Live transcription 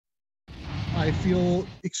I feel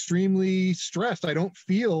extremely stressed. I don't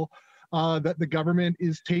feel that the government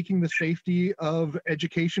is taking the safety of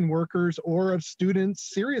education workers or of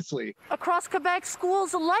students seriously. Across Quebec,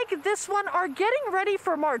 schools like this one are getting ready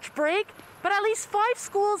for March break, but at least 5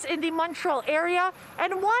 schools in the Montreal area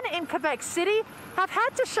and 1 in Quebec City have had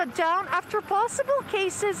to shut down after possible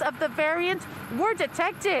cases of the variant were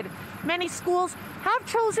detected. Many schools have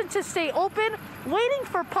chosen to stay open, waiting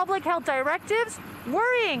for public health directives,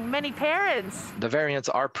 worrying many parents. The variants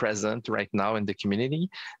are present right now in the community.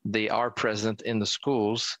 They are present in the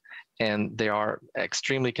schools, and they are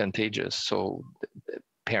extremely contagious. So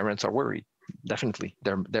parents are worried. Definitely.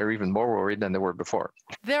 They're even more worried than they were before.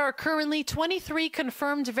 There are currently 23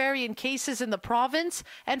 confirmed variant cases in the province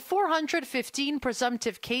and 415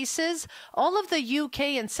 presumptive cases, all of the UK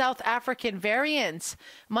and South African variants.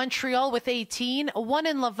 Montreal with 18, 1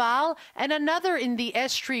 in Laval, and another in the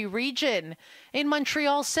Estrie region. In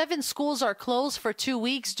Montreal, 7 schools are closed for 2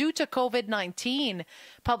 weeks due to COVID-19.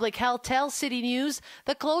 Public Health tells City News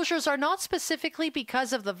the closures are not specifically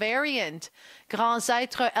because of the variant. Grands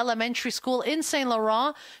Êtres Elementary School in Saint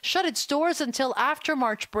Laurent shut its doors until after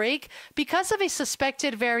March break because of a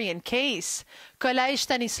suspected variant case. Collège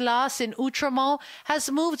Stanislas in Outremont has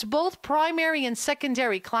moved both primary and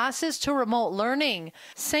secondary classes to remote learning.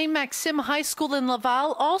 Saint Maxime High School in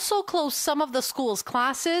Laval also closed some of the school's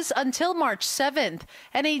classes until March 7th,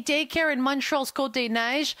 and a daycare in Montreal's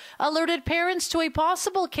Côte-des-Neiges alerted parents to a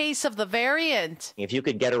possible case of the variant. If you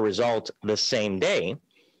could get a result the same day,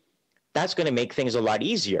 that's going to make things a lot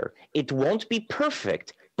easier. It won't be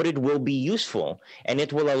perfect, but it will be useful, and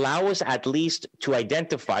it will allow us at least to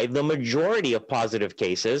identify the majority of positive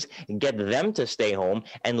cases, get them to stay home,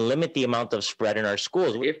 and limit the amount of spread in our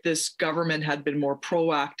schools. If this government had been more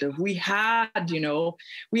proactive, we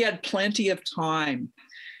had plenty of time.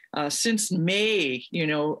 Since May,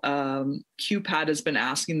 QPAD has been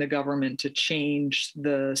asking the government to change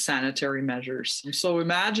the sanitary measures. So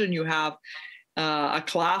imagine you have a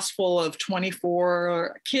class full of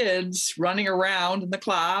 24 kids running around in the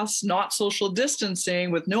class, not social distancing,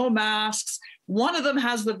 with no masks. One of them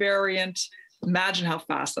has the variant. Imagine how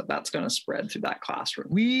fast that's going to spread through that classroom.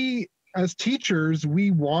 We, as teachers,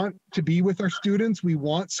 we want to be with our students. We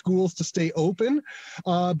want schools to stay open,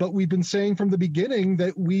 but we've been saying from the beginning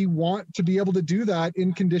that we want to be able to do that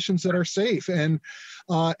in conditions that are safe. And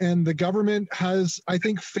the government has, I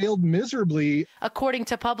think, failed miserably. According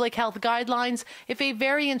to public health guidelines, if a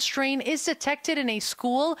variant strain is detected in a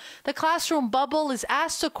school, the classroom bubble is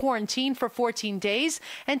asked to quarantine for 14 days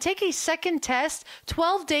and take a second test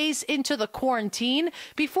 12 days into the quarantine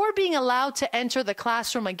before being allowed to enter the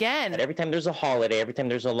classroom again. Every time there's a holiday, every time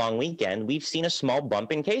there's a long weekend, we've seen a small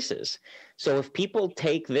bump in cases. So if people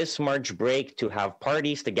take this March break to have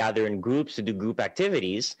parties, to gather in groups, to do group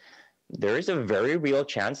activities, there is a very real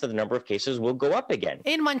chance that the number of cases will go up again.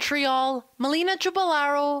 In Montreal, Melina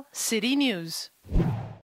Giubilaro, City News.